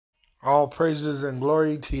All praises and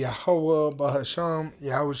glory to Yahweh, Bahasham,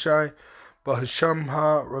 Yahushai, Bahasham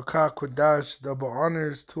Ha-Rakah Quadash. Double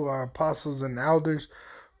honors to our apostles and elders,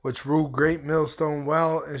 which rule great millstone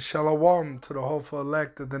well, and shalom to the hopeful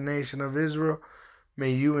elect of the nation of Israel.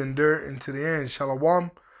 May you endure into the end. Shalom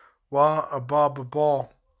wa abababal.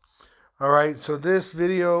 Alright, so this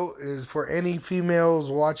video is for any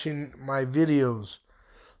females watching my videos.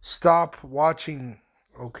 Stop watching,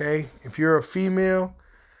 okay? If you're a female,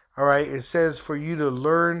 alright, it says for you to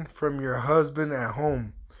learn from your husband at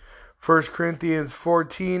home. 1 Corinthians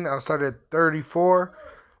 14, I'll start at 34.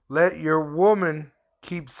 Let your woman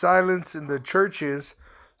keep silence in the churches.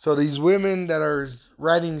 So these women that are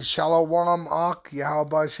writing Shalom Ak,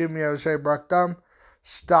 Yahweh Shem Yahushai Braktam,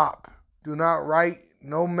 stop. Do not write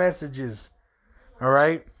no messages.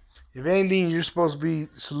 Alright? If anything, you're supposed to be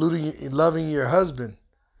saluting and loving your husband.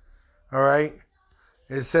 Alright?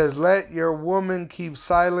 It says, let your woman keep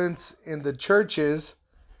silence in the churches,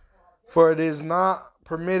 for it is not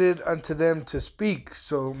permitted unto them to speak.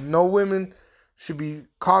 So no women should be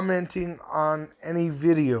commenting on any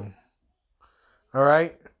video.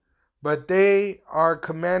 Alright? But they are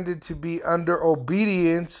commanded to be under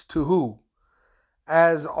obedience to who?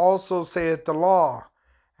 As also saith the law.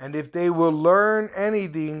 And if they will learn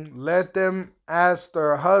anything, let them ask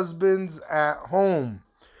their husbands at home.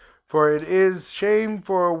 For it is shame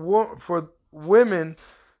for women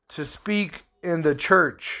to speak in the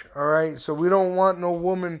church. All right. So we don't want no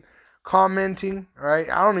woman commenting. All right.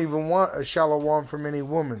 I don't even want a shalom from any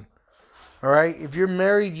woman. All right. If you're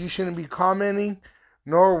married, you shouldn't be commenting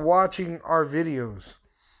nor watching our videos.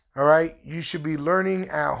 All right. You should be learning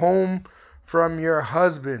at home from your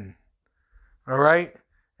husband. All right.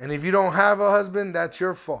 And if you don't have a husband, that's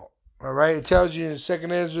your fault. All right. It tells you in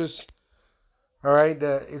 2nd Ezra, all right,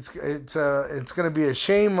 that it's going to be a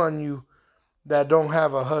shame on you that don't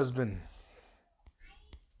have a husband.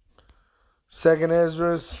 2nd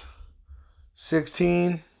Ezra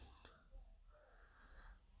 16.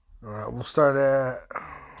 All right, we'll start at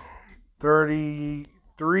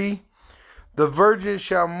 33. The virgins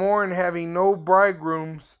shall mourn having no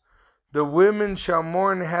bridegrooms. The women shall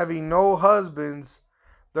mourn having no husbands.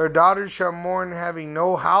 Their daughters shall mourn having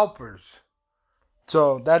no helpers.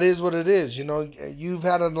 So that is what it is. You know, you've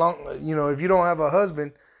had a long, if you don't have a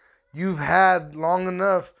husband, you've had long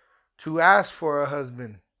enough to ask for a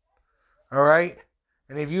husband. All right.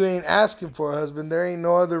 And if you ain't asking for a husband, there ain't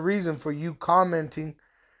no other reason for you commenting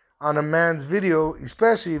on a man's video,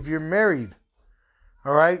 especially if you're married.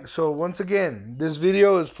 All right. So once again, this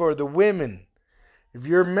video is for the women. If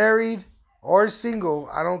you're married or single,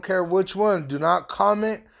 I don't care which one, do not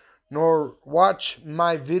comment nor watch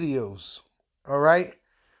my videos. All right?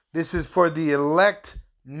 This is for the elect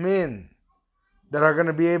men that are going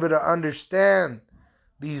to be able to understand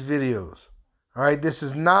these videos. All right? This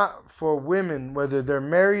is not for women, whether they're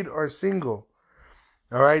married or single.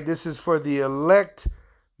 All right? This is for the elect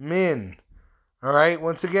men. All right?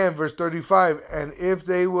 Once again, verse 35. And if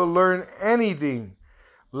they will learn anything,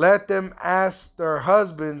 let them ask their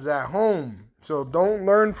husbands at home. So don't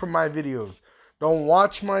learn from my videos. Don't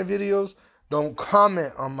watch my videos. Don't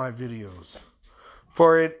comment on my videos.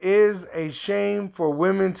 For it is a shame for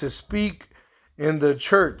women to speak in the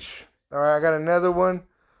church. All right, I got another one.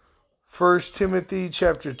 1 Timothy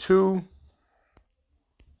chapter 2,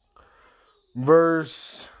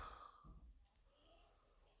 verse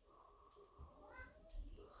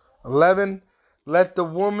 11. Let the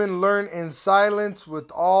woman learn in silence with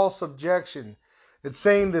all subjection. It's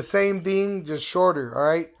saying the same thing, just shorter, all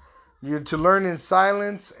right? You're to learn in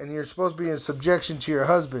silence, and you're supposed to be in subjection to your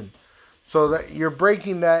husband. So that you're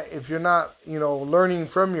breaking that if you're not, learning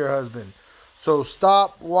from your husband. So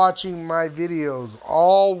stop watching my videos.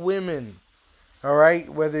 All women, all right?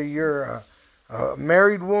 Whether you're a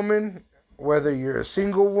married woman, whether you're a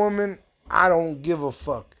single woman, I don't give a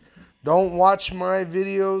fuck. Don't watch my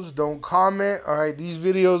videos. Don't comment. All right, these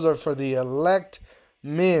videos are for the elect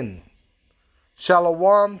men.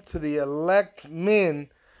 Shalom to the elect men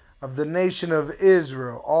of the nation of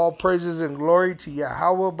Israel. All praises and glory to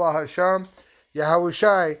Yahweh Bahasham,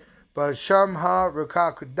 Yahushai, Bahasham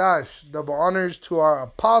Ha-Rakah Quadash. Double honors to our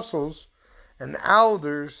apostles and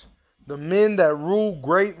elders, the men that rule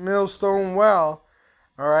great millstone well.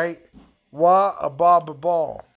 All right, Wa Abababal.